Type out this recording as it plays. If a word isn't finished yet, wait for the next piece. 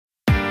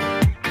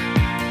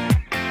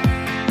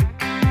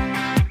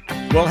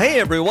Well, hey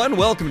everyone,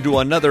 welcome to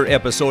another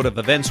episode of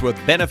Events with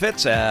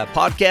Benefits, a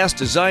podcast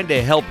designed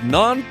to help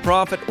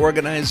nonprofit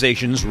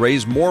organizations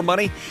raise more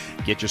money,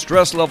 get your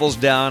stress levels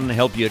down, and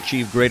help you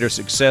achieve greater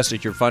success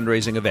at your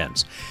fundraising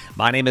events.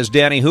 My name is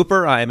Danny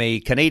Hooper. I'm a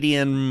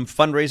Canadian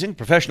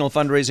professional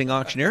fundraising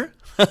auctioneer.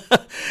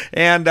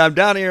 And I'm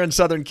down here in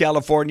Southern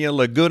California,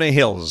 Laguna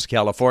Hills,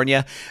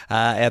 California,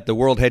 at the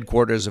world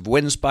headquarters of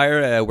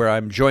Winspire, where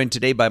I'm joined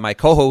today by my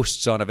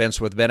co-hosts on Events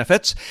with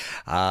Benefits.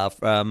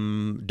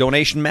 From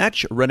Donation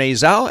Match, Renee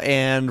Zhao,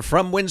 and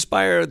from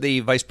Winspire, the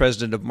Vice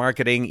President of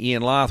Marketing,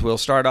 Ian Loth. We'll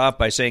start off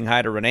by saying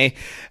hi to Renee.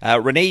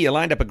 Renee, you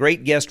lined up a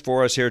great guest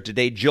for us here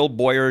today, Jill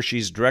Boyer.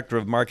 She's Director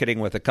of Marketing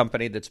with a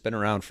company that's been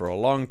around for a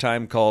long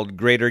time called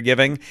Greater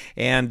Giving,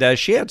 and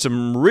she had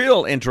some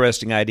real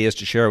interesting ideas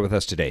to share with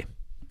us today.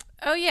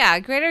 Oh, yeah.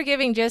 Greater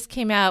Giving just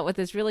came out with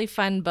this really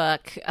fun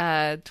book,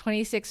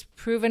 26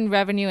 Proven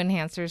Revenue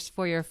Enhancers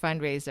for Your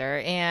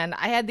Fundraiser. And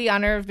I had the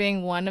honor of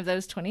being one of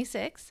those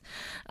 26.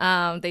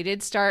 They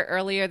did start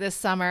earlier this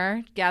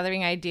summer,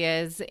 gathering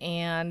ideas.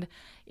 And,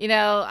 you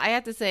know, I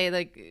have to say,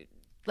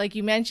 like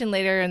you mentioned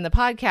later in the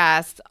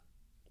podcast,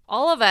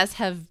 all of us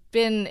have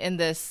been in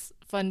this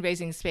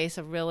fundraising space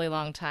a really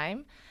long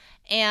time.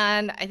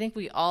 And I think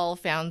we all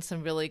found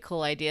some really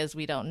cool ideas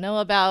we don't know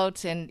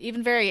about, and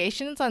even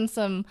variations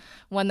on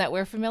one that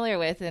we're familiar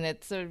with. And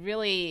it's a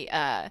really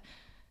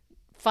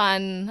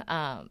fun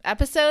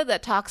episode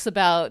that talks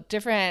about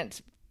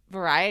different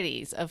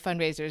varieties of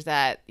fundraisers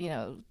that, you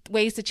know,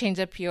 ways to change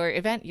up your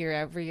event year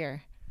every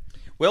year.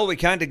 Well, we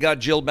kind of got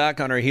Jill back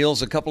on her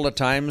heels a couple of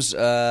times,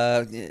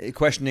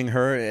 questioning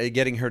her,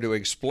 getting her to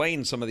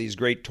explain some of these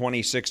great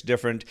 26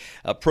 different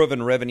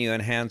proven revenue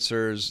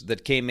enhancers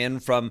that came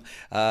in from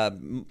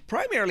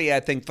primarily,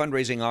 I think,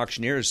 fundraising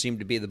auctioneers seemed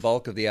to be the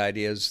bulk of the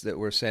ideas that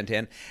were sent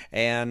in.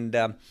 And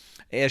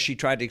as she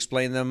tried to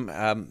explain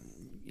them,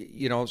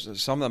 you know,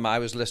 some of them I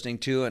was listening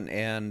to,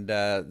 and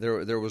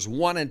there was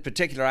one in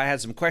particular I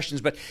had some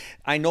questions, but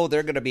I know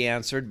they're going to be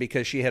answered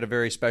because she had a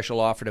very special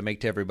offer to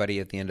make to everybody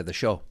at the end of the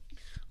show.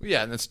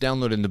 Yeah, and that's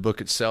downloaded in the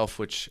book itself,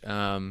 which,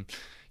 I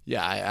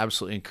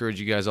absolutely encourage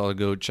you guys all to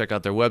go check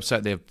out their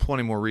website. They have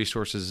plenty more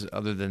resources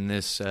other than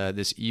this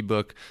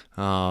ebook.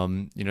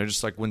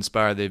 Just like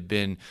Winspire, they've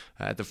been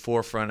at the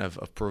forefront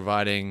of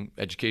providing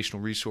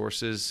educational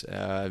resources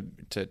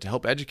to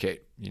help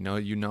educate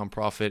you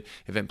nonprofit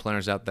event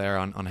planners out there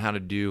on how to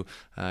do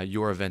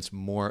your events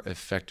more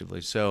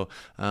effectively. So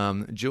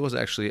Jill was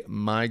actually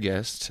my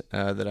guest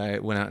that I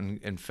went out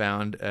and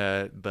found,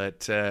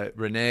 but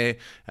Renee,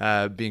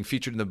 being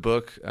featured in the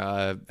book,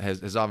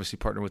 has obviously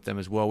partnered with them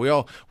as well. We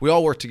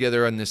all work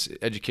together in this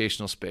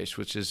educational space,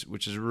 which is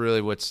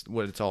really what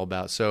it's all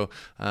about. So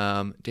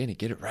Danny,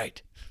 get it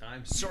right.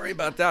 I'm sorry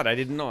about that. I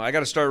didn't know. I got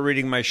to start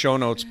reading my show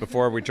notes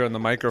before we turn the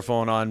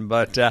microphone on.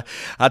 But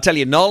I'll tell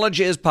you, knowledge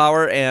is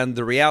power, and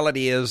the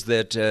reality is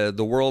that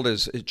the world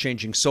is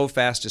changing so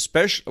fast,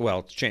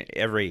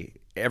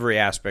 every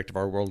aspect of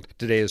our world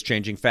today is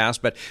changing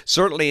fast, but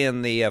certainly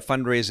in the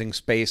fundraising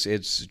space,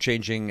 it's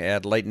changing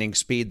at lightning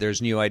speed.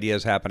 There's new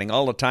ideas happening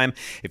all the time.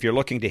 If you're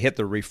looking to hit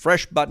the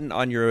refresh button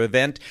on your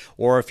event,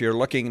 or if you're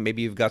looking,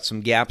 maybe you've got some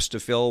gaps to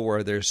fill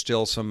where there's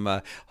still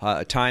some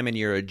time in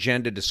your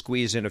agenda to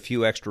squeeze in a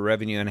few extra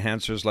revenue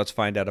enhancers, let's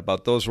find out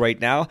about those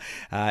right now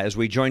as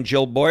we join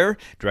Jill Boyer,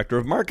 Director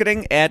of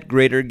Marketing at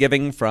Greater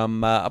Giving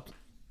from up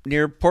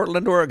near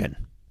Portland,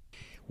 Oregon.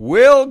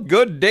 Well,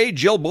 good day,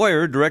 Jill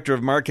Boyer, Director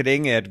of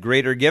Marketing at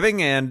Greater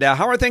Giving. And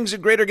how are things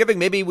at Greater Giving?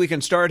 Maybe we can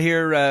start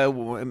here.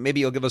 Maybe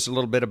you'll give us a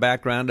little bit of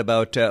background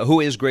about who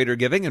is Greater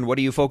Giving and what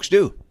do you folks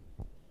do?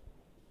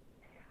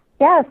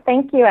 Yes,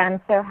 thank you. I'm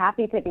so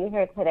happy to be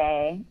here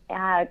today.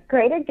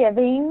 Greater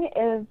Giving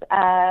is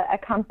a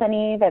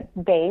company that's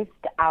based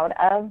out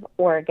of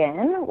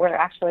Oregon. We're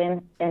actually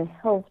in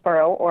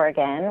Hillsboro,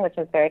 Oregon, which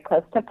is very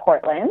close to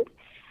Portland.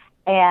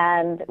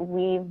 And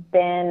we've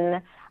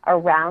been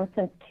around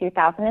since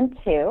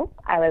 2002.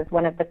 I was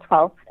one of the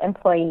 12th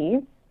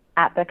employees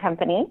at the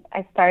company.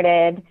 I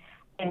started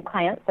in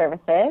client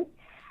services,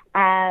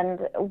 and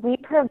we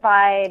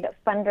provide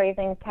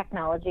fundraising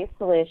technology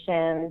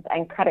solutions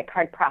and credit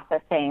card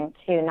processing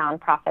to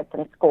nonprofits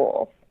and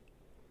schools.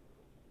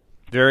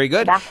 Very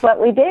good. That's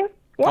what we do.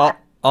 Yeah.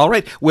 All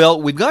right.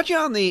 Well, we've got you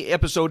on the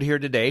episode here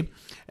today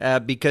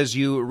because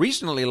you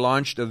recently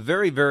launched a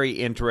very, very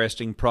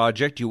interesting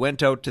project. You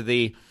went out to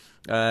the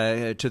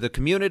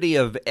community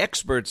of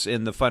experts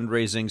in the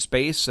fundraising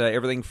space,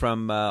 everything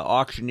from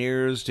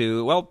auctioneers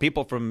to,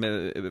 people from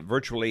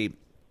virtually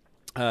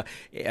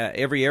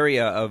every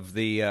area of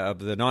the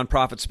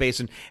nonprofit space,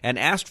 and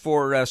asked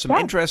for some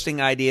interesting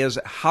ideas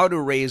how to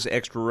raise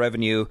extra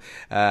revenue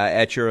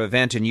at your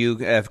event. And you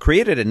have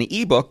created an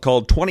ebook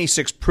called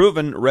 26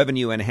 Proven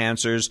Revenue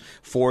Enhancers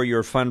for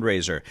Your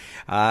Fundraiser.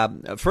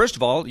 First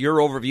of all, your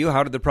overview,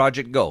 how did the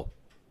project go?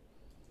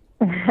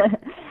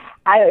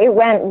 It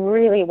went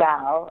really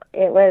well.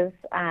 It was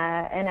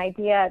an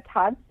idea.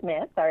 Todd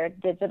Smith, our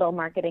digital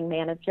marketing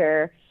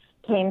manager,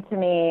 came to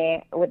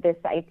me with this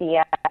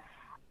idea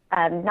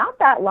not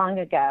that long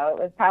ago.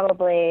 It was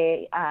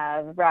probably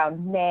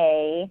around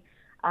May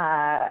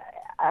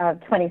of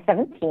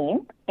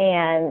 2017.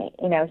 And,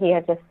 he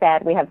had just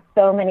said, we have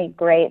so many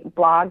great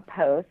blog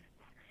posts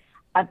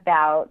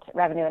about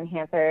revenue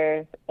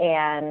enhancers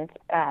and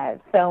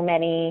so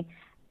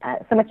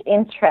much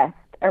interest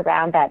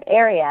around that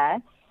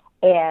area.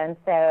 And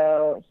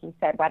so he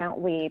said, why don't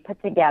we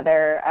put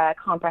together a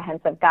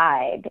comprehensive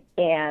guide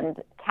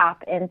and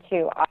tap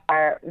into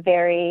our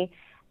very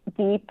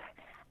deep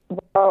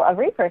well of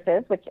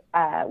resources, which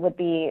would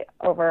be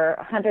over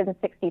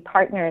 160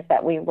 partners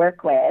that we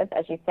work with.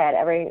 As you said,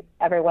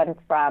 everyone's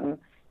from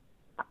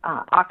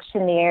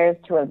auctioneers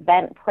to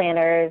event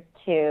planners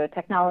to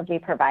technology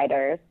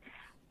providers,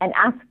 and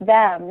ask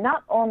them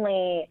not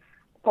only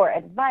for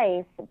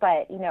advice,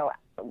 but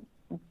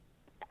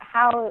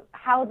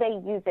how they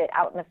use it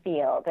out in the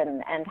field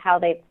and how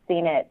they've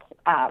seen it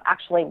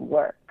actually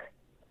work.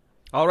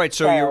 All right,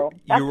 so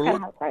you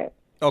were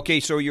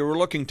okay. So you were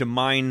looking to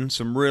mine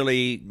some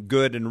really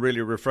good and really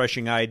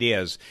refreshing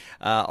ideas.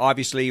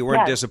 Obviously, you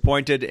weren't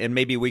disappointed, and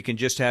maybe we can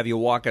just have you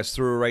walk us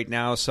through right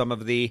now some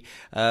of the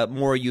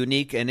more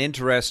unique and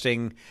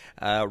interesting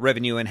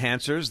revenue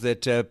enhancers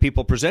that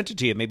people presented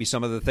to you. Maybe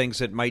some of the things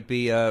that might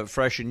be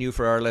fresh and new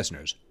for our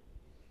listeners.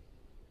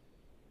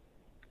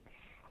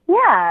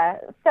 Yeah,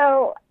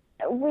 so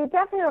we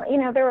definitely,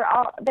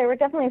 there were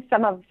definitely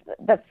some of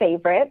the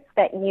favorites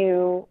that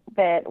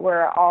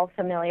we're all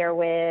familiar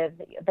with: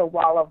 the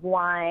wall of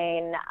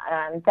wine,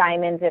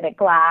 diamond in a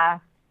glass,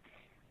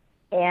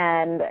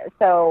 and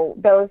so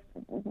those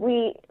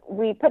we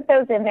put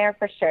those in there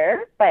for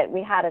sure. But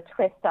we had a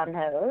twist on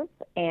those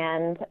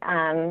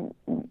and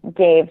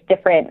gave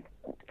different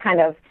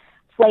kind of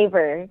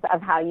flavors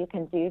of how you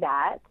can do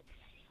that.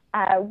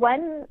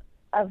 One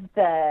of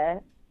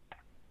the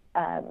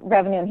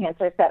revenue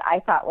enhancers that I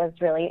thought was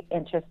really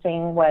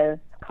interesting was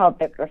called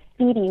the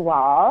graffiti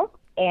wall,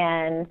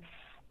 and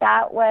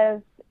that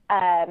was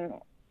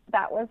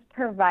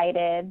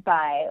provided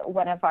by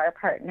one of our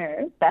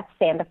partners, Beth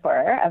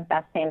Sandifer of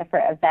Beth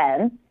Sandifer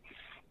Events,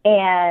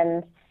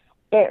 and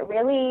it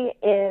really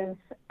is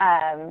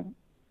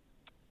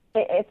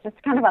it's just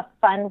kind of a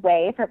fun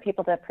way for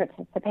people to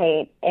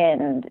participate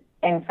in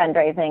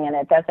fundraising, and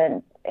it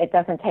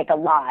doesn't take a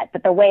lot.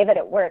 But the way that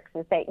it works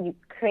is that you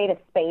create a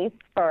space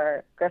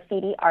for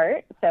graffiti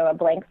art, so a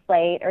blank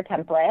slate or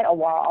template, a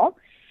wall,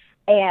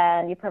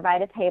 and you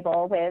provide a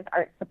table with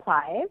art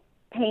supplies,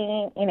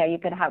 paint, you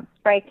could have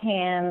spray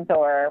cans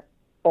or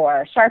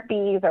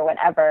Sharpies or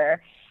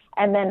whatever.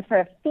 And then for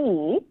a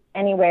fee,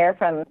 anywhere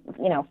from,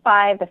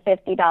 $5 to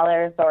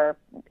 $50 or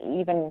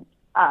even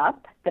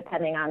up,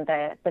 depending on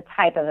the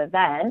type of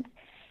event,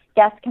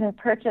 guests can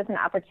purchase an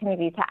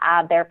opportunity to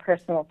add their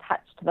personal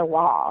touch to the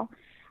wall.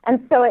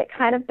 And so it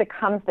kind of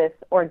becomes this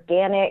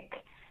organic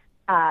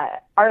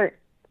art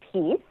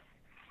piece.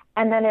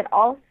 And then it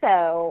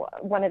also,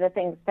 one of the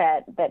things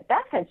that Beth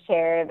had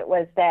shared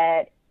was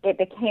that it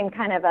became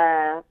kind of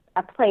a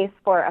place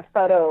for a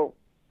photo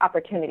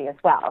opportunity as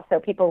well. So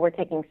people were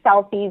taking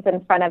selfies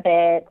in front of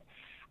it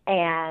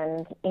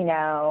and,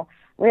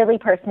 really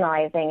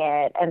personalizing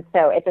it. And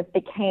so it just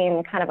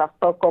became kind of a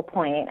focal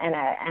point and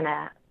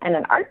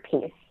an art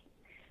piece.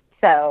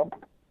 So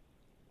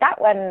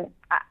that one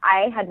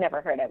I had never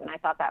heard of, and I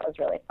thought that was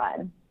really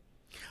fun.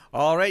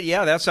 All right,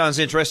 yeah, that sounds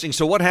interesting.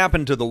 So what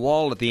happened to the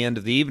wall at the end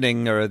of the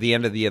evening or the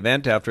end of the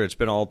event after it's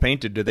been all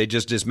painted? Do they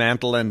just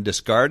dismantle and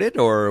discard it,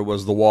 or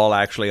was the wall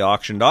actually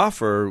auctioned off,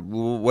 or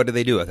what do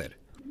they do with it?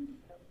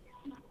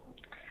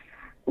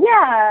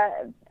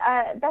 Yeah,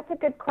 that's a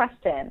good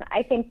question.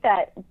 I think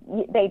that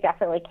they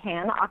definitely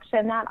can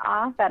auction that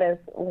off. That is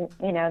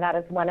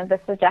one of the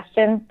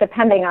suggestions,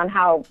 depending on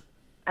how,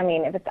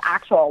 if it's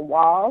actual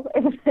walls,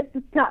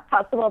 it's not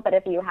possible, but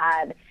if you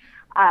had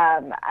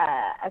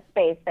a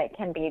space that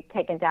can be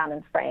taken down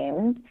and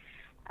framed,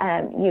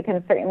 you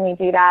can certainly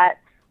do that.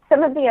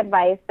 Some of the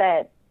advice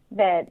that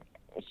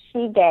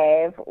she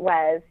gave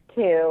was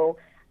to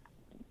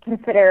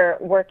consider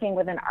working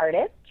with an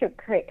artist to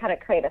create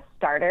a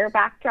starter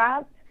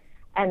backdrop,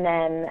 and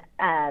then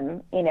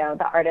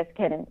the artist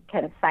can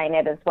sign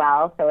it as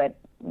well, so it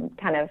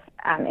kind of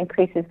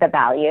increases the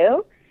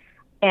value.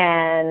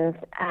 And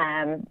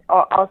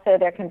also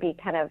there can be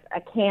kind of a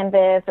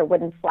canvas or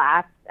wooden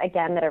slats,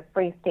 again, that are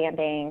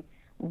freestanding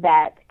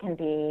that can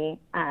be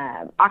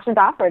auctioned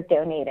off or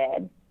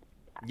donated.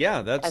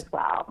 Yeah, as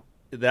well.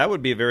 That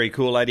would be a very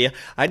cool idea.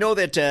 I know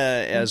that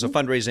as a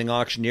fundraising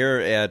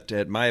auctioneer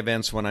at my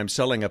events, when I'm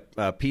selling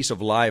a piece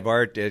of live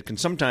art, it can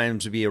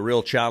sometimes be a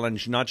real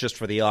challenge, not just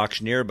for the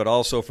auctioneer, but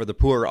also for the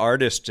poor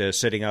artist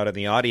sitting out in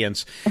the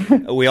audience.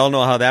 We all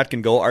know how that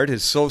can go. Art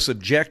is so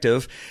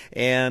subjective.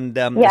 And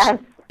yes.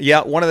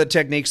 Yeah, one of the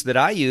techniques that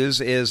I use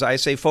is I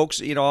say,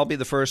 folks, I'll be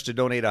the first to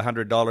donate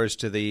 $100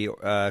 to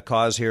the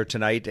cause here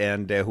tonight,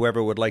 and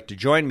whoever would like to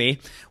join me,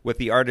 with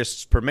the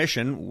artist's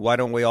permission, why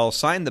don't we all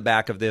sign the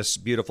back of this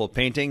beautiful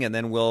painting, and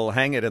then we'll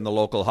hang it in the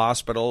local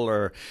hospital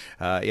or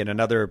in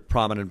another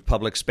prominent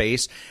public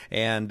space,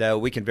 and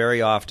we can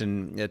very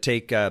often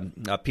take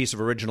a piece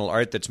of original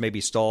art that's maybe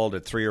stalled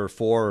at $300 or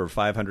 $400 or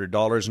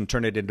 $500 and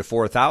turn it into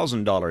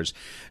 $4,000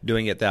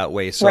 doing it that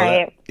way. So,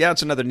 right.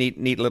 It's another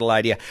neat little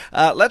idea.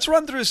 Let's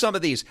run through some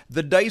of these.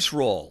 The dice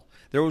roll.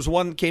 There was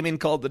one that came in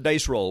called the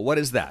dice roll. What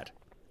is that?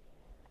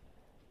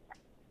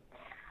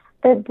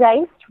 The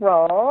dice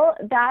roll,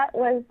 that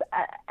was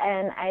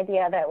an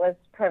idea that was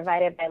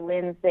provided by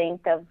Lynn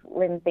Zink of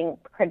Lynn Zink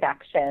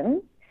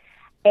Productions.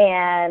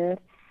 And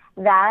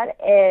that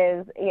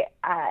is,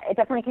 it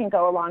definitely can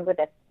go along with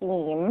a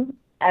theme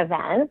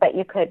event, but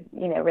you could,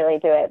 really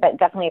do it. But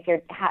definitely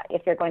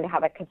if you're going to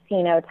have a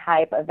casino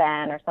type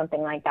event or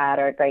something like that,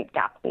 or a Great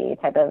Gatsby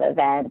type of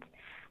event,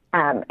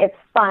 it's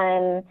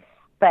fun.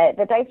 But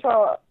the dice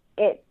roll,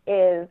 it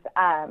is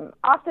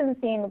often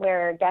seen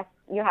where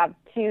you have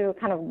two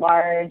kind of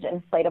large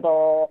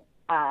inflatable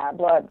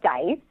blow-up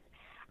dice,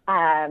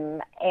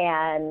 and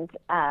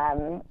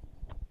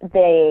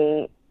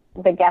the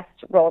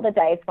guests roll the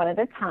dice one at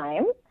a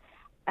time.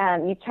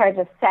 You charge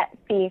a set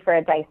fee for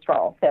a dice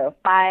roll, so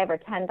 $5 or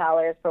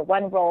 $10 for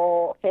one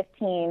roll,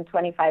 $15,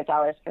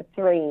 $25 for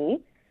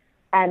three,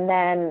 and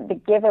then the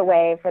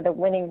giveaway for the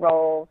winning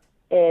rolls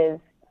is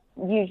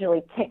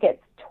usually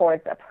tickets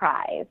towards a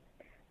prize.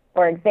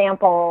 For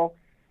example,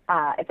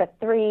 if a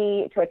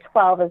 3 to a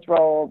 12 is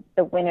rolled,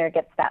 the winner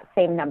gets that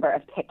same number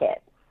of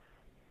tickets.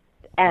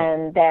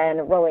 And then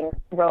rolling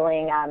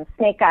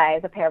snake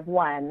eyes, a pair of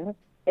ones,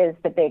 is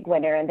the big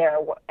winner,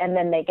 and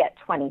then they get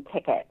 20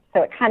 tickets.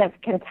 So it kind of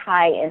can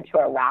tie into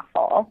a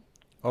raffle.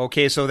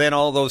 Okay, so then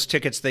all those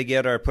tickets they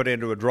get are put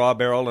into a draw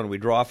barrel, and we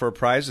draw for a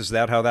prize. Is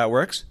that how that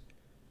works?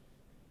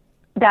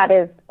 That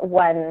is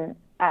one.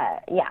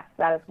 Yes,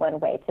 that is one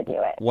way to do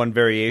it. One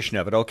variation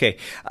of it. Okay.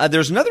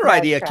 There's another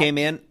idea came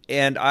in,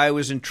 and I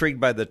was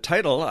intrigued by the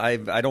title. I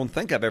don't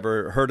think I've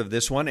ever heard of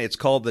this one. It's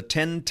called the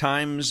 10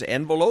 times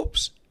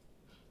envelopes.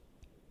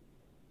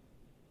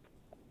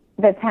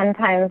 The 10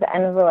 times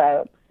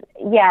envelopes.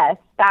 Yes,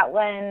 that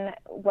one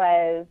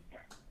was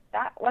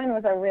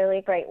a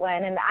really great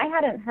one, and I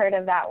hadn't heard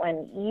of that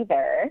one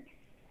either.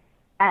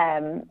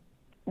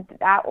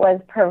 That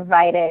was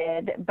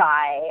provided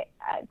by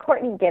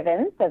Courtney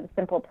Givens of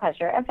Simple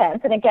Pleasure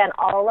Events. And again,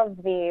 all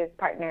of these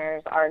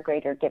partners are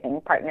Greater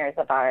Giving partners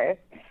of ours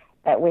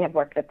that we have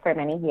worked with for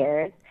many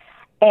years.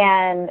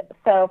 And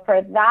so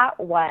for that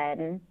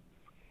one,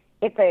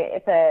 it's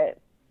a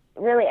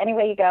really, any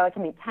way you go, it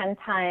can be 10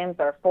 times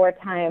or 4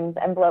 times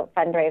envelope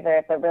fundraiser.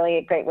 It's a really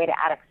great way to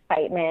add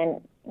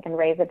excitement. You can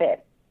raise a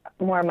bit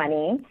more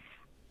money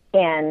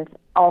and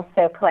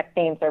also collect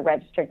names or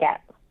register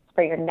guests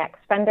for your next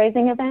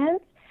fundraising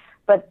event.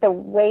 But the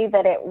way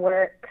that it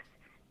works,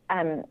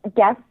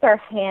 guests are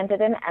handed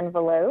an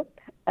envelope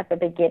at the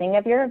beginning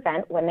of your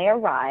event when they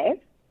arrive.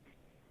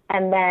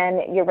 And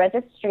then your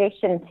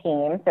registration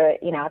team, so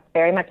it's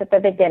very much at the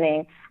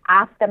beginning,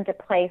 ask them to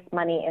place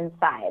money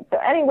inside. So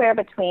anywhere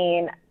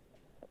between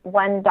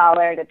 $1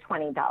 to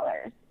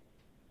 $20.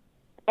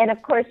 And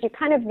of course, you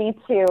kind of need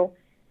to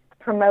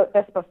promote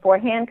this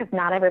beforehand because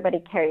not everybody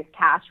carries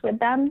cash with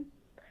them.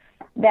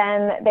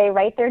 Then they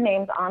write their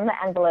names on the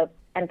envelopes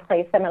and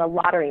place them in a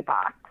lottery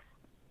box.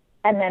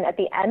 And then at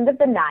the end of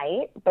the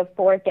night,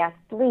 before guests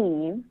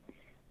leave,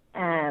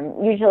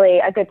 usually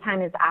a good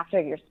time is after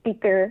your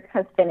speaker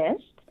has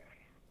finished,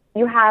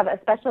 you have a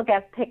special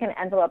guest pick an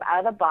envelope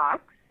out of the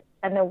box,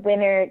 and the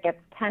winner gets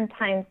 10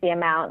 times the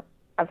amount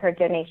of her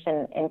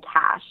donation in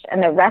cash,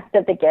 and the rest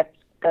of the gift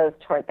goes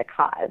toward the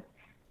cause.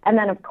 And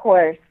then, of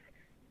course,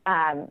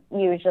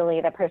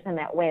 usually the person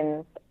that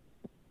wins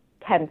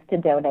tends to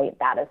donate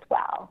that as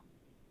well.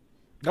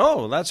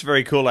 Oh, that's a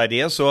very cool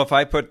idea. So if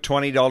I put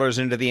 $20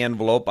 into the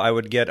envelope, I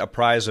would get a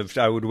prize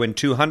I would win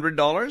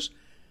 $200?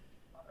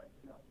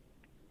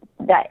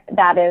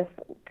 That is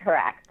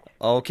correct.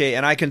 Okay,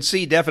 and I can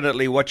see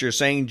definitely what you're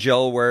saying,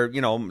 Jill, where,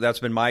 that's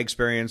been my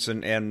experience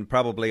and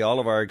probably all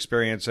of our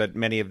experience at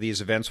many of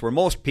these events where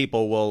most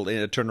people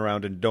will turn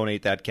around and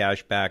donate that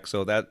cash back.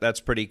 So that's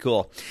pretty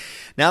cool.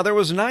 Now, there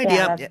was an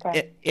idea,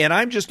 and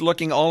I'm just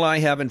looking, all I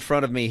have in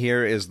front of me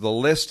here is the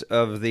list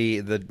of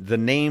the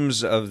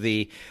names of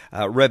the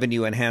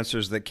revenue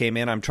enhancers that came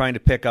in. I'm trying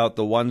to pick out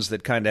the ones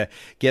that kind of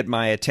get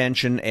my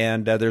attention,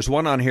 and there's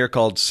one on here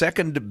called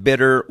Second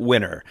Bidder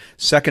Winner.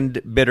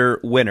 Second Bidder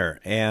Winner.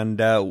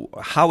 And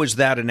how is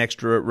that an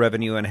extra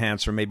revenue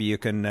enhancer? Maybe you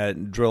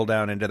can drill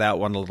down into that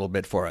one a little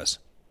bit for us.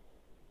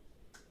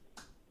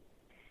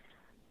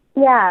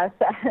 Yeah,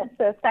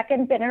 so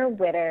Second Bidder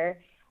Winner,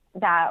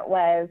 that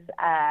was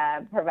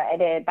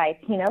provided by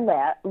Tina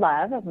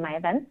Love of My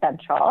Event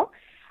Central.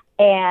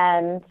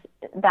 And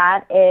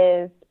that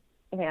is,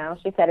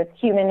 she said it's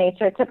human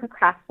nature to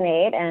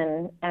procrastinate,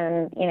 and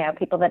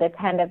people that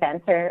attend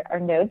events are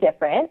no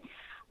different.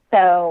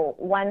 So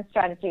one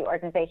strategy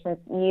organizations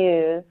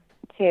use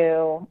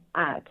to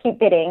keep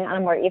bidding on a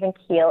more even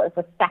keel is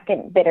the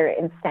second bidder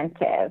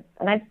incentive.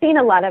 And I've seen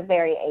a lot of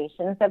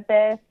variations of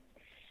this,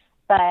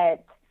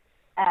 but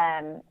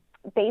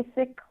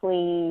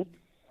basically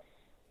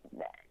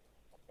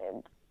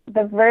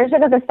the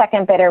version of the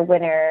second bidder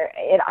winner,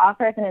 it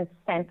offers an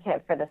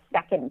incentive for the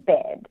second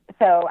bid.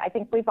 So I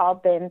think we've all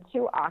been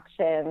to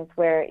auctions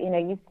where,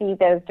 you see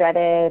those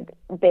dreaded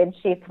bid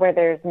sheets where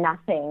there's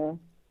nothing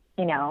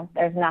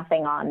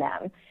on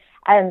them.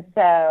 And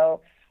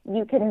so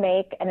you can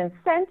make an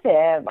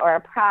incentive or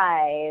a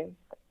prize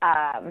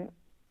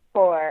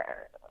for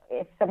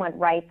if someone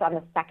writes on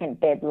the second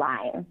bid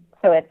line.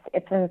 So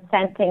it's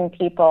incenting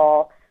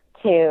people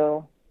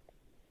to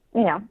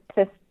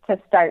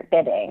start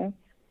bidding.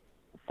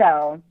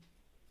 So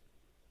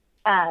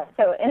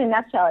in a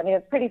nutshell,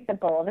 it's pretty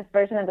simple. This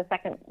version of the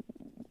second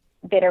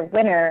bidder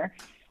winner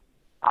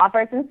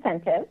offers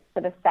incentives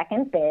for the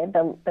second bid,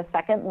 the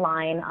second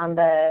line on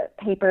the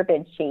paper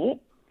bid sheet,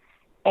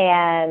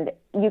 and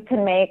you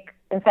can make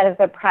incentives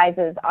or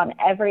prizes on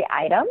every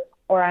item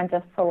or on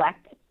just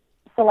select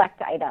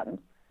items.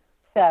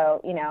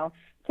 So,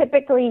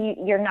 typically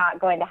you're not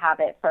going to have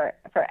it for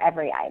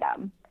every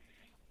item.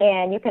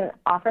 And you can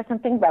offer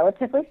something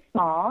relatively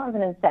small as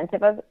an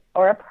incentive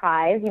or a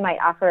prize. You might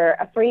offer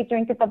a free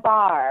drink at the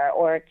bar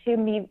or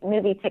 2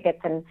 movie tickets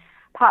and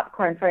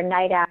popcorn for a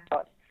night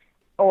out,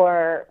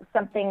 or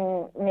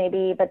something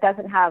maybe that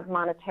doesn't have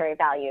monetary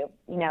value,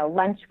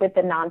 lunch with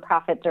the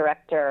nonprofit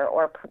director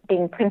or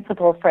being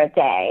principal for a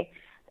day,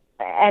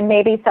 and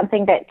maybe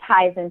something that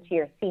ties into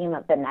your theme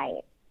of the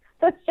night.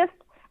 So it's just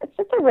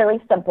a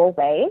really simple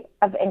way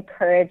of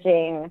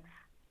encouraging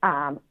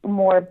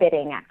more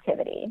bidding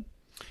activity.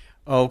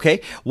 Okay.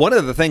 One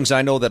of the things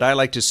I know that I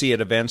like to see at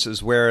events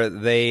is where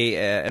they,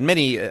 and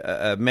many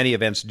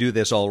events do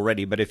this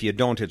already, but if you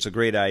don't, it's a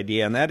great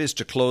idea, and that is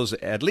to close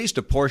at least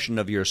a portion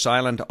of your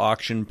silent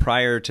auction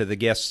prior to the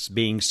guests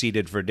being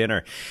seated for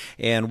dinner.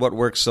 And what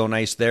works so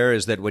nice there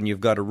is that when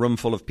you've got a room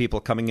full of people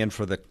coming in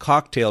for the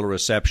cocktail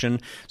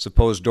reception,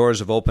 suppose doors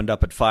have opened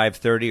up at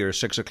 5:30 or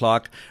 6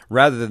 o'clock,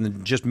 rather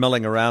than just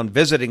milling around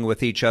visiting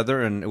with each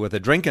other and with a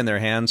drink in their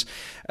hands,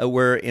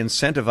 we're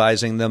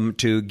incentivizing them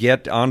to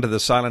get onto the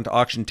silent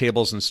auction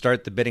tables and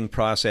start the bidding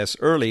process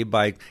early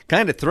by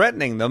kind of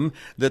threatening them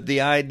that the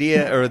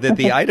idea or that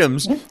the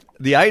items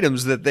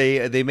that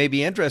they may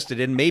be interested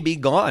in may be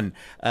gone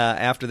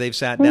after they've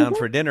sat down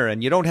for dinner.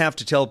 And you don't have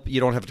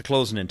to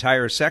close an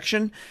entire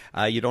section.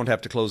 You don't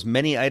have to close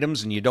many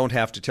items, and you don't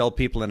have to tell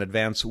people in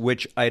advance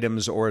which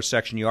items or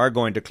section you are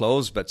going to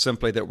close, but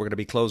simply that we're going to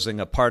be closing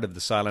a part of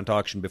the silent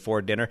auction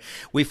before dinner.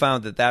 We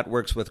found that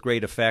works with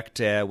great effect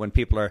when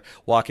people are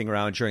walking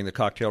around during the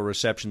cocktail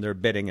reception. They're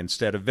bidding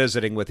instead of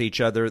visiting with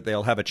each other.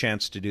 They'll have a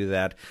chance to do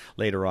that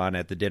later on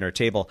at the dinner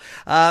table.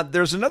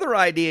 There's another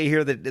idea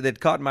here that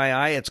caught my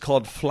eye. It's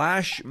called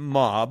Flash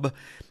Mob,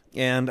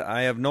 and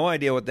I have no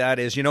idea what that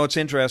is. It's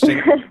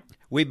interesting.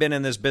 We've been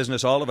in this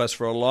business, all of us,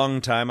 for a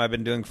long time. I've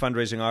been doing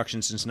fundraising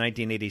auctions since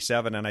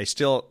 1987, and I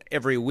still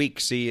every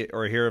week see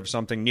or hear of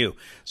something new.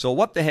 So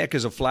what the heck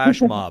is a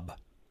flash mob?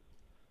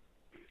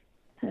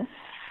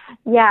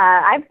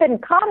 Yeah, I've been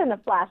caught in a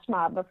flash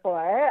mob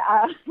before.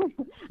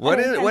 What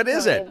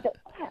is it?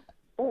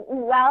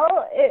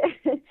 Well,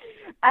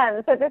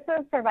 so this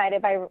was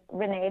provided by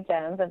Renee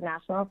Jones of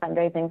National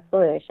Fundraising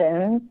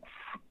Solutions,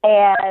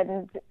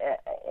 and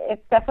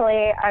it's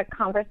definitely a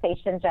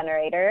conversation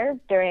generator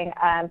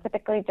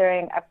typically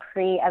during a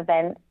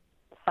pre-event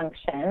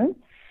function.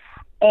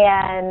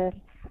 And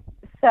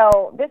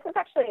so this is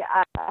actually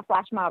a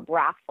flash mob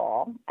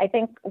raffle. I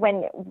think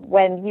when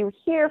you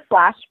hear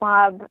flash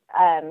mob,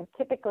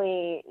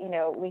 typically,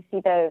 we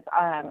see those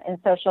in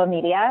social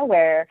media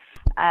where,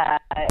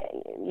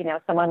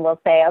 someone will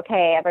say,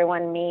 okay,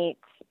 everyone meet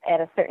at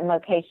a certain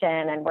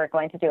location and we're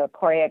going to do a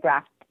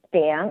choreographed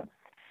dance.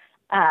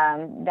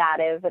 That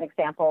is an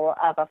example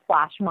of a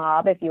flash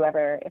mob if you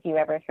ever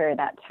hear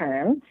that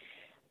term.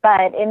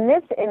 But in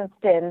this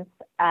instance,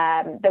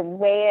 the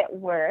way it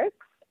works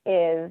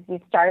is you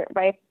start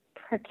by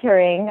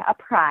procuring a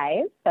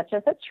prize, such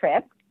as a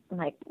trip,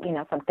 like,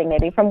 something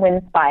maybe from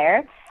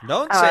Winspire.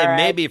 Don't say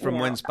maybe from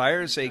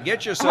Winspire. Say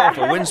get yourself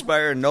a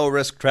Winspire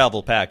no-risk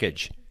travel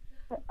package.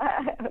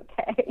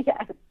 Okay,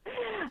 yes.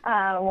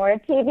 Or a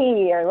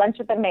TV or lunch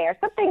with the mayor,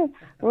 something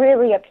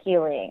really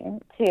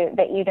appealing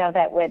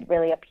that would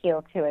really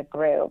appeal to a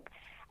group.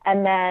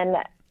 And then,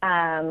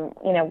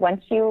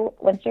 once you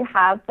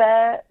have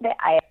the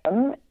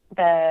item,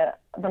 the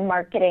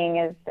marketing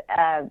is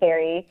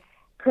very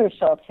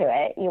crucial to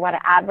it. You want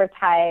to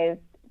advertise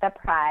the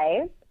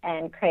prize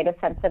and create a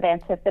sense of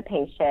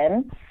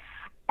anticipation.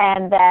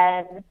 And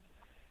then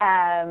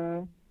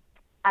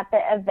at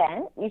the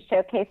event, you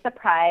showcase the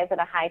prize at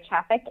a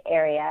high-traffic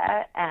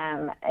area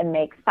and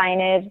make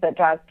signage that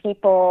draws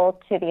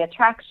people to the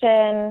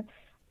attraction,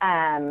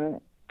 and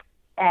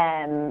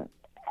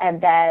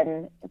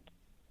then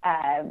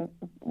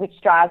which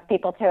draws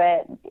people to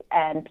it,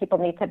 and people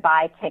need to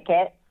buy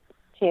tickets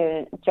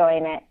to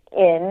join it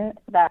in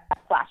the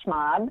flash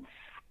mob.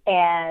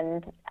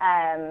 And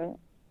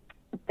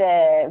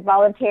the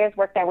volunteers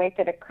work their way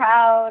through the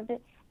crowd,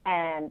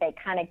 and they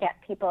kind of get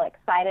people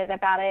excited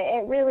about it.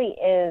 It really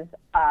is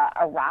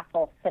a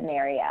raffle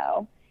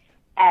scenario.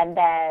 And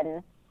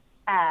then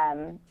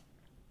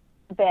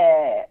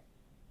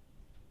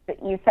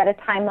you set a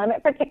time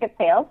limit for ticket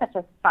sales, such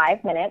as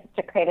 5 minutes,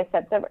 to create a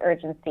sense of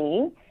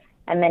urgency.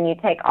 And then you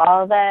take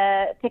all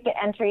the ticket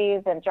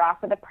entries and draw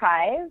for the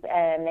prize,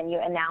 and then you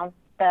announce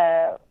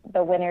the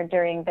winner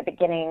during the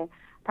beginning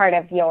part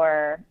of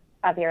your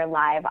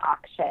live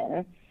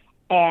auction.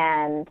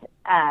 And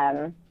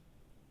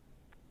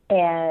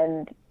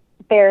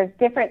there's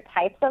different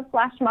types of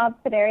flash mob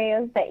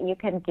scenarios that you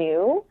can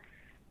do.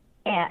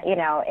 And,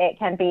 it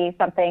can be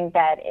something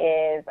that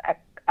is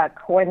a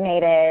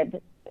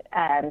coordinated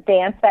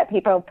dance that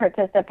people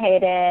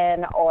participate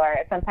in, or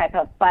some type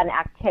of fun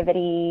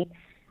activity.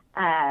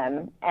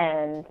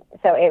 And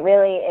so it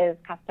really is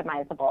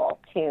customizable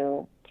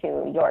to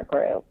your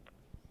group.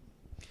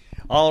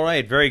 All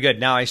right, very good.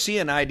 Now, I see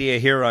an idea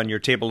here on your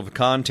table of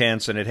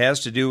contents, and it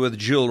has to do with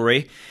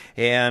jewelry.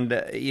 And,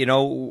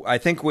 I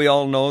think we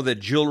all know that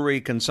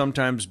jewelry can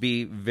sometimes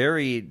be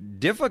very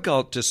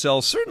difficult to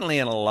sell, certainly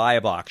in a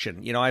live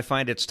auction. I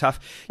find it's tough.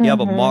 You have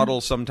a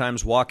model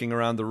sometimes walking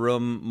around the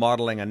room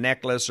modeling a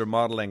necklace or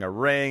modeling a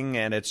ring,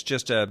 and it's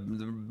just a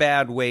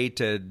bad way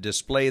to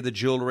display the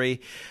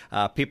jewelry.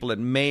 People that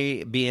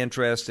may be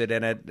interested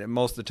in it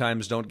most of the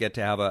times don't get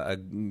to have a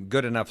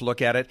good enough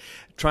look at it.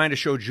 Trying to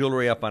show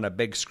jewelry up on a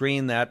big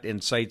screen, that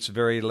incites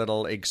very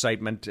little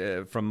excitement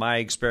from my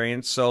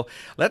experience. So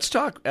let's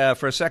talk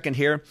for a second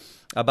here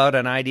about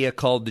an idea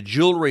called the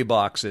jewelry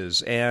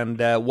boxes. And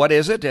what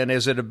is it? And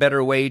is it a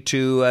better way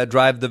to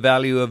drive the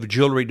value of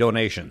jewelry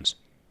donations?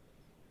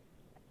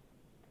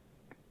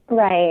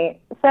 Right.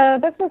 So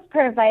this was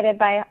provided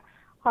by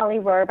Holly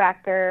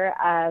Rohrbacher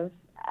of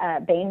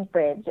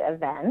Bainbridge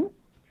Events.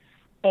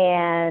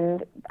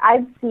 And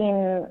I've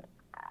seen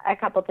a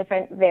couple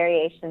different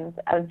variations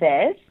of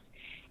this.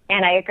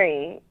 And I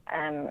agree.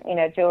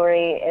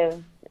 Jewelry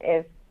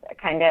is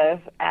kind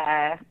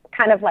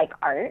of like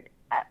art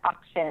at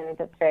auctions.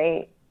 It's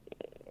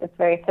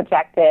very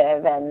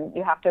subjective, and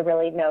you have to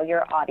really know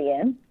your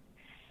audience.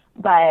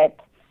 But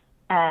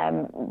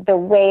the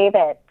way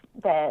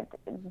that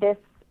this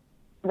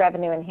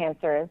revenue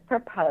enhancer is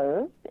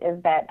proposed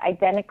is that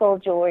identical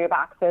jewelry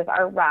boxes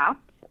are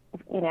wrapped,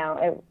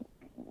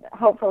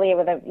 hopefully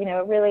with a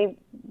really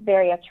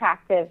very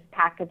attractive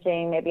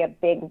packaging, maybe a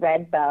big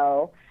red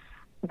bow.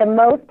 The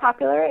most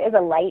popular is a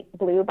light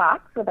blue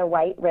box with a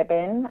white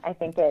ribbon. I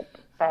think it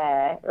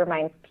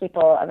reminds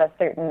people of a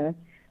certain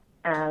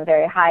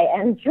very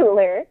high-end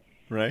jeweler.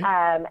 Right.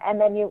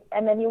 And then you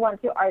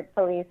want to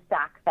artfully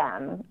stack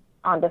them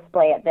on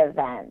display at the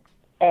event.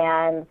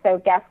 And so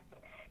guests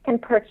can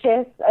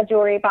purchase a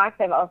jewelry box.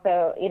 I've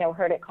also,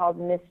 heard it called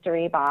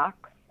mystery box.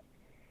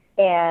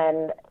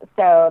 And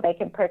so they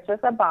can purchase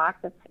a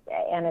box,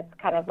 and it's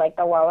kind of like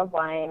the wall of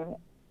wine.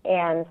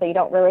 And so you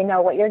don't really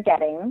know what you're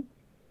getting.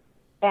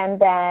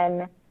 And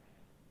then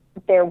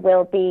there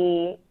will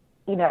be,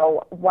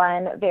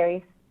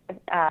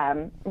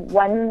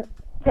 one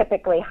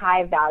typically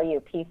high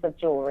value piece of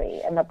jewelry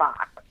in the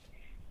box.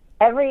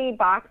 Every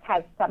box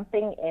has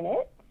something in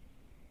it.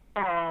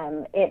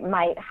 It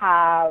might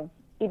have,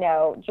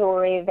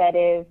 jewelry that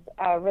is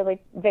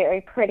really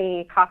very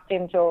pretty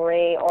costume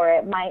jewelry, or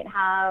it might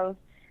have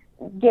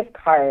gift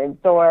cards,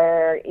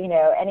 or,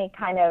 any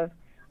kind of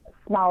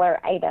smaller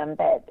item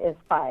that is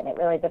fun. It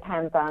really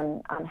depends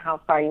on how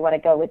far you want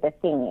to go with the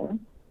theme.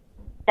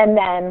 And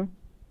then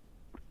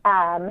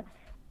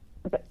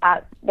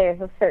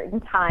there's a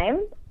certain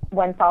time,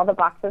 once all the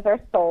boxes are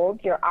sold,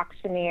 your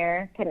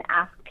auctioneer can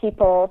ask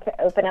people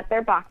to open up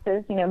their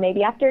boxes,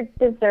 maybe after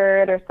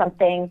dessert or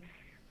something,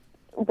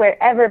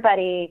 where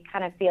everybody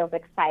kind of feels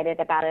excited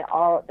about it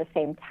all at the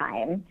same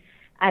time.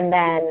 And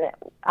then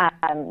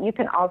you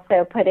can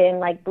also put in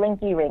like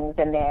blinky rings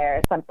in there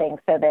or something,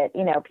 so that,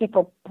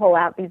 people pull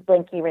out these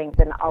blinky rings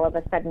and all of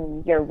a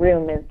sudden your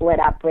room is lit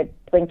up with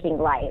blinking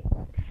lights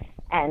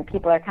and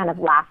people are kind of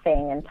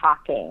laughing and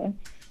talking.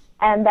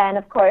 And then,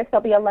 of course,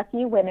 there'll be a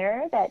lucky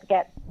winner that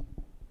gets,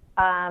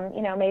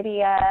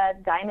 maybe a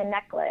diamond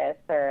necklace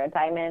or a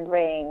diamond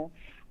ring,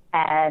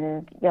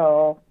 and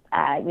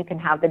you can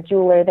have the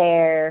jeweler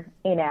there,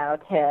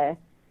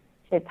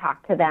 to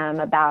talk to them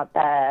about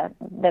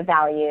the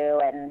value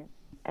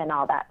and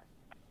all that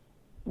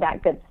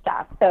good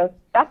stuff. So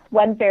that's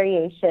one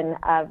variation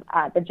of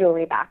the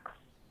jewelry box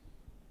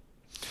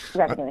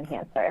revenue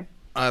enhancer.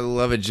 I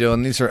love it, Jill.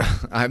 And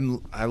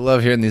I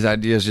love hearing these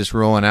ideas just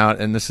rolling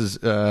out. And this is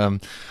a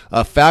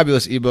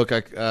fabulous ebook.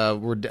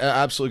 We're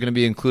absolutely going to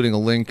be including a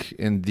link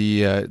in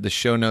the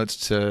show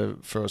notes so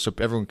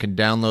everyone can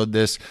download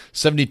this.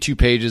 72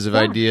 pages of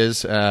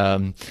ideas.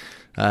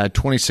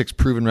 26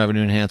 proven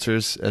revenue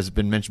enhancers, as has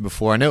been mentioned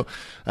before. I know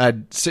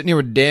sitting here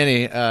with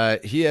Danny,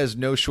 he has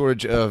no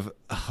shortage of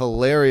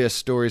hilarious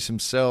stories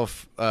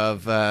himself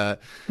of not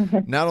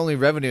only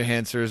revenue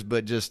enhancers,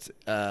 but just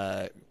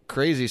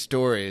crazy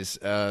stories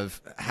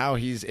of how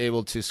he's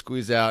able to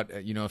squeeze out,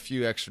 a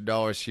few extra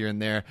dollars here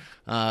and there.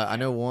 I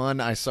know one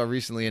I saw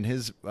recently in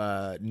his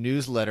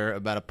newsletter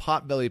about a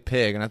potbelly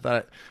pig, and I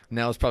thought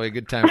now is probably a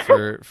good time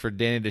for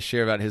Danny to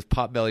share about his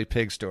potbelly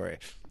pig story.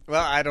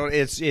 Well, I don't.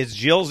 It's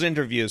Jill's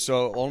interview,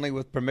 so only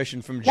with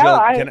permission from Jill.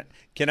 No,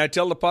 Can I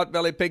tell the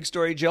potbelly pig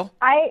story, Jill?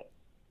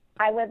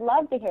 I would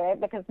love to hear it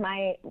because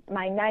my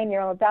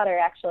 9-year-old daughter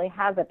actually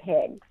has a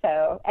pig,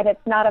 and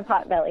it's not a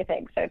potbelly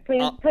pig. So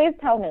please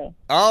tell me.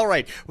 All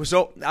right.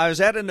 So I was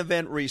at an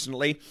event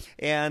recently,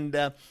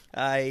 and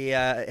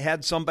I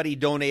had somebody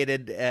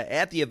donated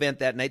at the event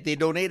that night. They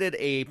donated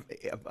a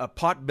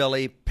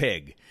potbelly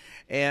pig.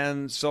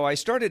 And so I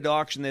started to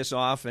auction this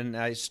off, and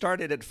I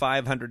started at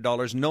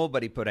 $500.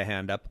 Nobody put a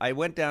hand up. I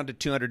went down to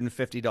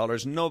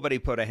 $250. Nobody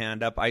put a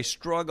hand up. I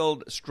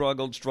struggled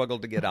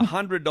to get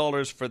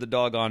 $100 for the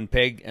doggone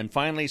pig. And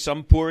finally,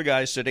 some poor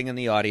guy sitting in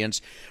the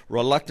audience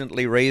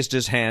reluctantly raised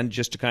his hand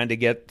just to kind of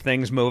get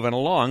things moving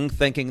along,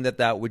 thinking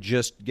that would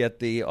just get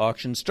the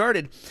auction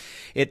started.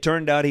 It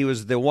turned out he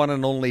was the one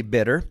and only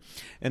bidder.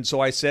 And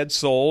so I said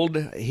sold.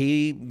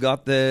 He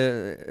got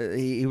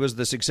he was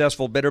the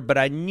successful bidder, but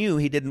I knew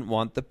he didn't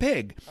want the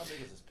pig. How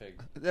big is this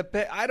pig? The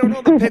pig, I don't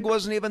know. The pig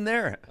wasn't even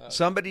there.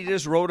 Somebody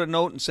just wrote a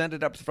note and sent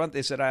it up the front.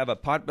 They said, I have a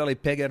potbelly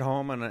pig at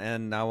home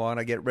and I want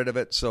to get rid of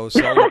it. So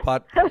sell the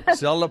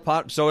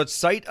pot. So it's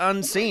sight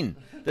unseen,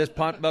 this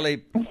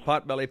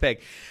potbelly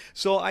pig.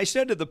 So I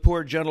said to the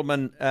poor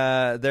gentleman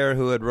there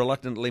who had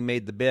reluctantly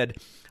made the bid,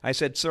 I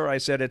said, sir,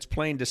 it's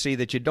plain to see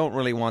that you don't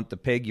really want the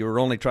pig. You were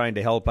only trying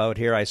to help out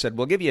here. I said,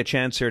 we'll give you a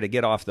chance here to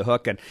get off the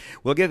hook, and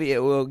we'll give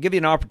you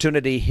an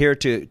opportunity here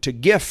to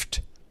gift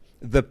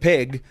the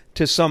pig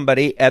to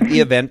somebody at the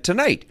event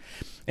tonight.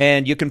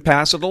 And you can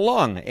pass it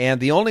along.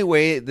 And the only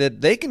way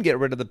that they can get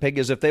rid of the pig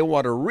is if they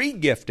want to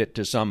re-gift it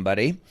to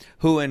somebody,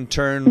 who in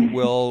turn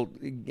will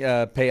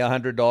pay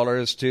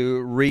 $100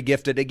 to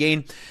re-gift it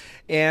again.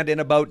 And in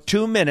about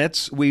 2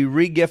 minutes, we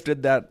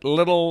re-gifted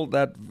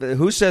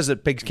who says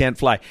that pigs can't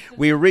fly?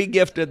 We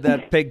re-gifted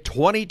that pig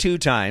 22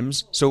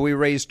 times. So we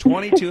raised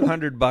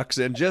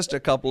 $2,200 in just a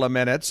couple of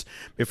minutes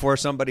before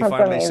somebody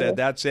finally said,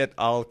 that's it,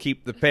 I'll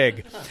keep the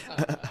pig.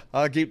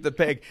 I'll keep the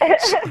pig.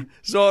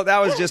 So that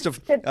was just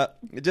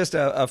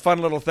a fun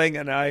little thing.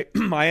 And I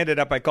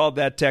called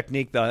that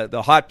technique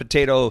the hot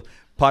potato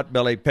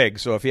potbelly pig.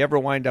 So if you ever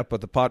wind up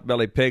with a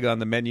potbelly pig on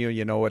the menu,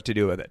 you know what to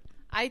do with it.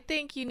 I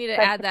think you need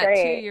to add that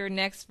to your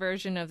next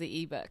version of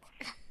the ebook.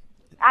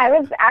 I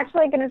was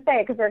actually going to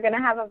say, because we're going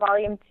to have a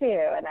volume 2,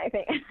 and I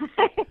think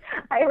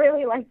I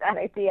really like that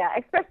idea,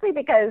 especially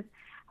because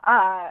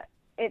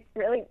it's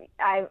really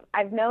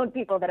I've known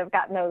people that have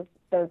gotten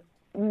those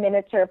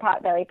miniature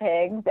potbelly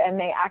pigs, and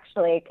they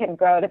actually can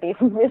grow to be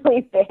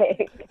really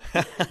big.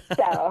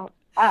 So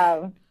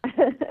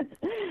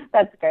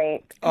that's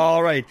great.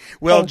 All right.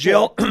 Well,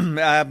 Jill,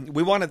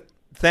 we want to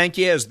thank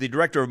you as the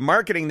Director of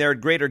Marketing there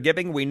at Greater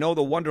Giving. We know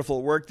the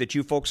wonderful work that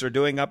you folks are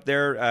doing up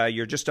there.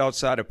 You're just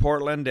outside of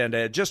Portland,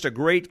 and just a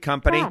great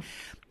company.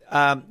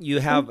 Yeah. You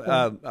have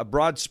a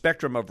broad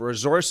spectrum of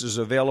resources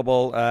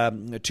available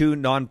to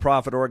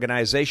nonprofit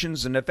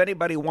organizations. And if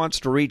anybody wants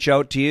to reach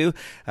out to you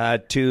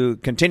to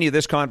continue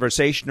this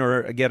conversation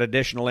or get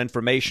additional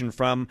information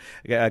from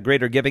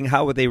Greater Giving,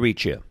 how would they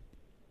reach you?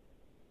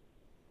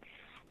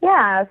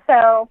 Yeah,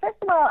 so first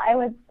of all, I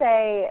would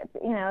say,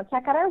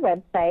 check out our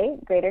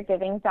website,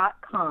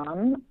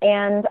 greatergiving.com,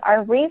 and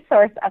our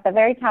resource at the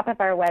very top of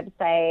our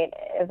website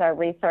is our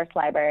resource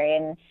library.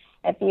 And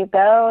if you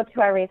go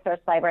to our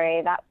resource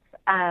library, that's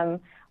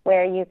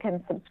where you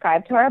can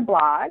subscribe to our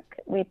blog.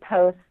 We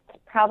post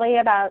probably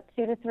about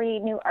 2 to 3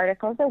 new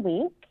articles a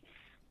week,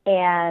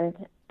 and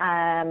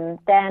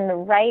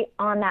then right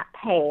on that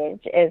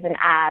page is an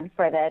ad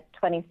for the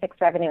 26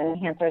 Revenue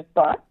Enhancers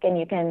book, and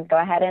you can go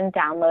ahead and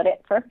download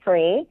it for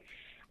free.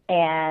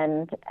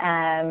 And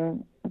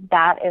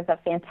that is a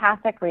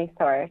fantastic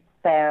resource.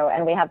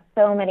 And we have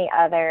so many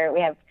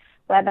we have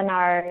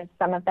webinars,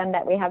 some of them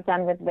that we have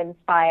done with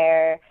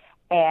Winspire,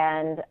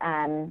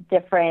 and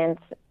different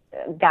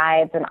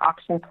guides and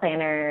auction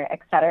planner, et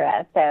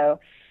cetera. So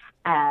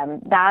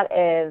that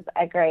is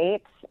a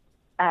great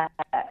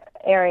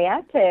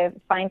area to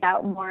find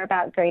out more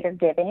about Greater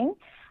Giving.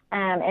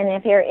 And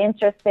if you're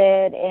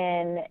interested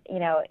in,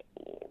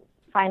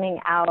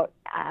 finding out,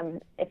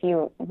 if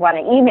you want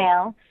to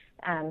email,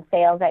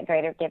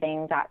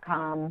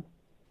 sales@greatergiving.com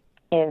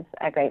is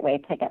a great way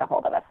to get a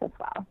hold of us as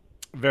well.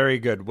 Very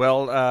good.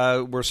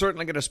 Well, we're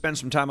certainly going to spend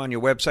some time on your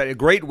website, a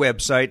great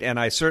website, and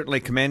I certainly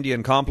commend you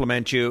and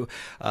compliment you.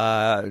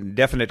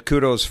 Definite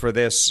kudos for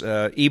this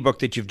ebook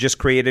that you've just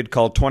created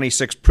called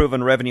 26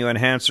 Proven Revenue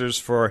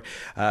Enhancers for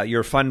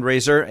your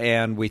fundraiser,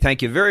 and we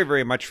thank you very,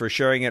 very much for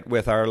sharing it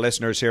with our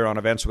listeners here on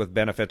Events with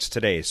Benefits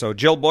today. So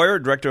Jill Boyer,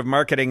 Director of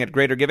Marketing at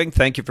Greater Giving,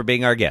 thank you for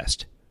being our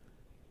guest.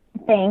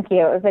 Thank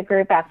you. It was a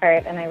group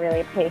effort, and I really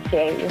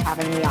appreciate you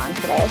having me on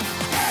today.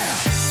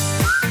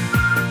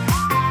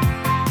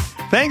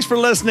 Thanks for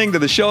listening to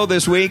the show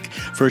this week.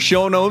 For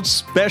show notes,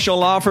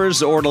 special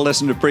offers, or to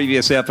listen to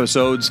previous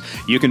episodes,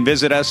 you can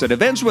visit us at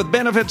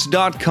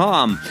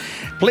eventswithbenefits.com.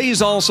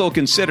 Please also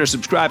consider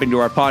subscribing to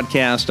our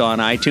podcast on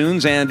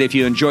iTunes, and if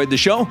you enjoyed the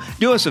show,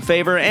 do us a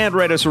favor and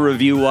write us a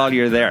review while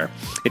you're there.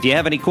 If you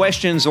have any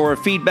questions or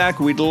feedback,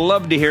 we'd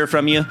love to hear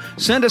from you.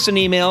 Send us an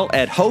email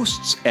at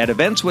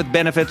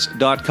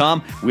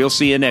hosts@eventswithbenefits.com. We'll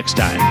see you next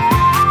time.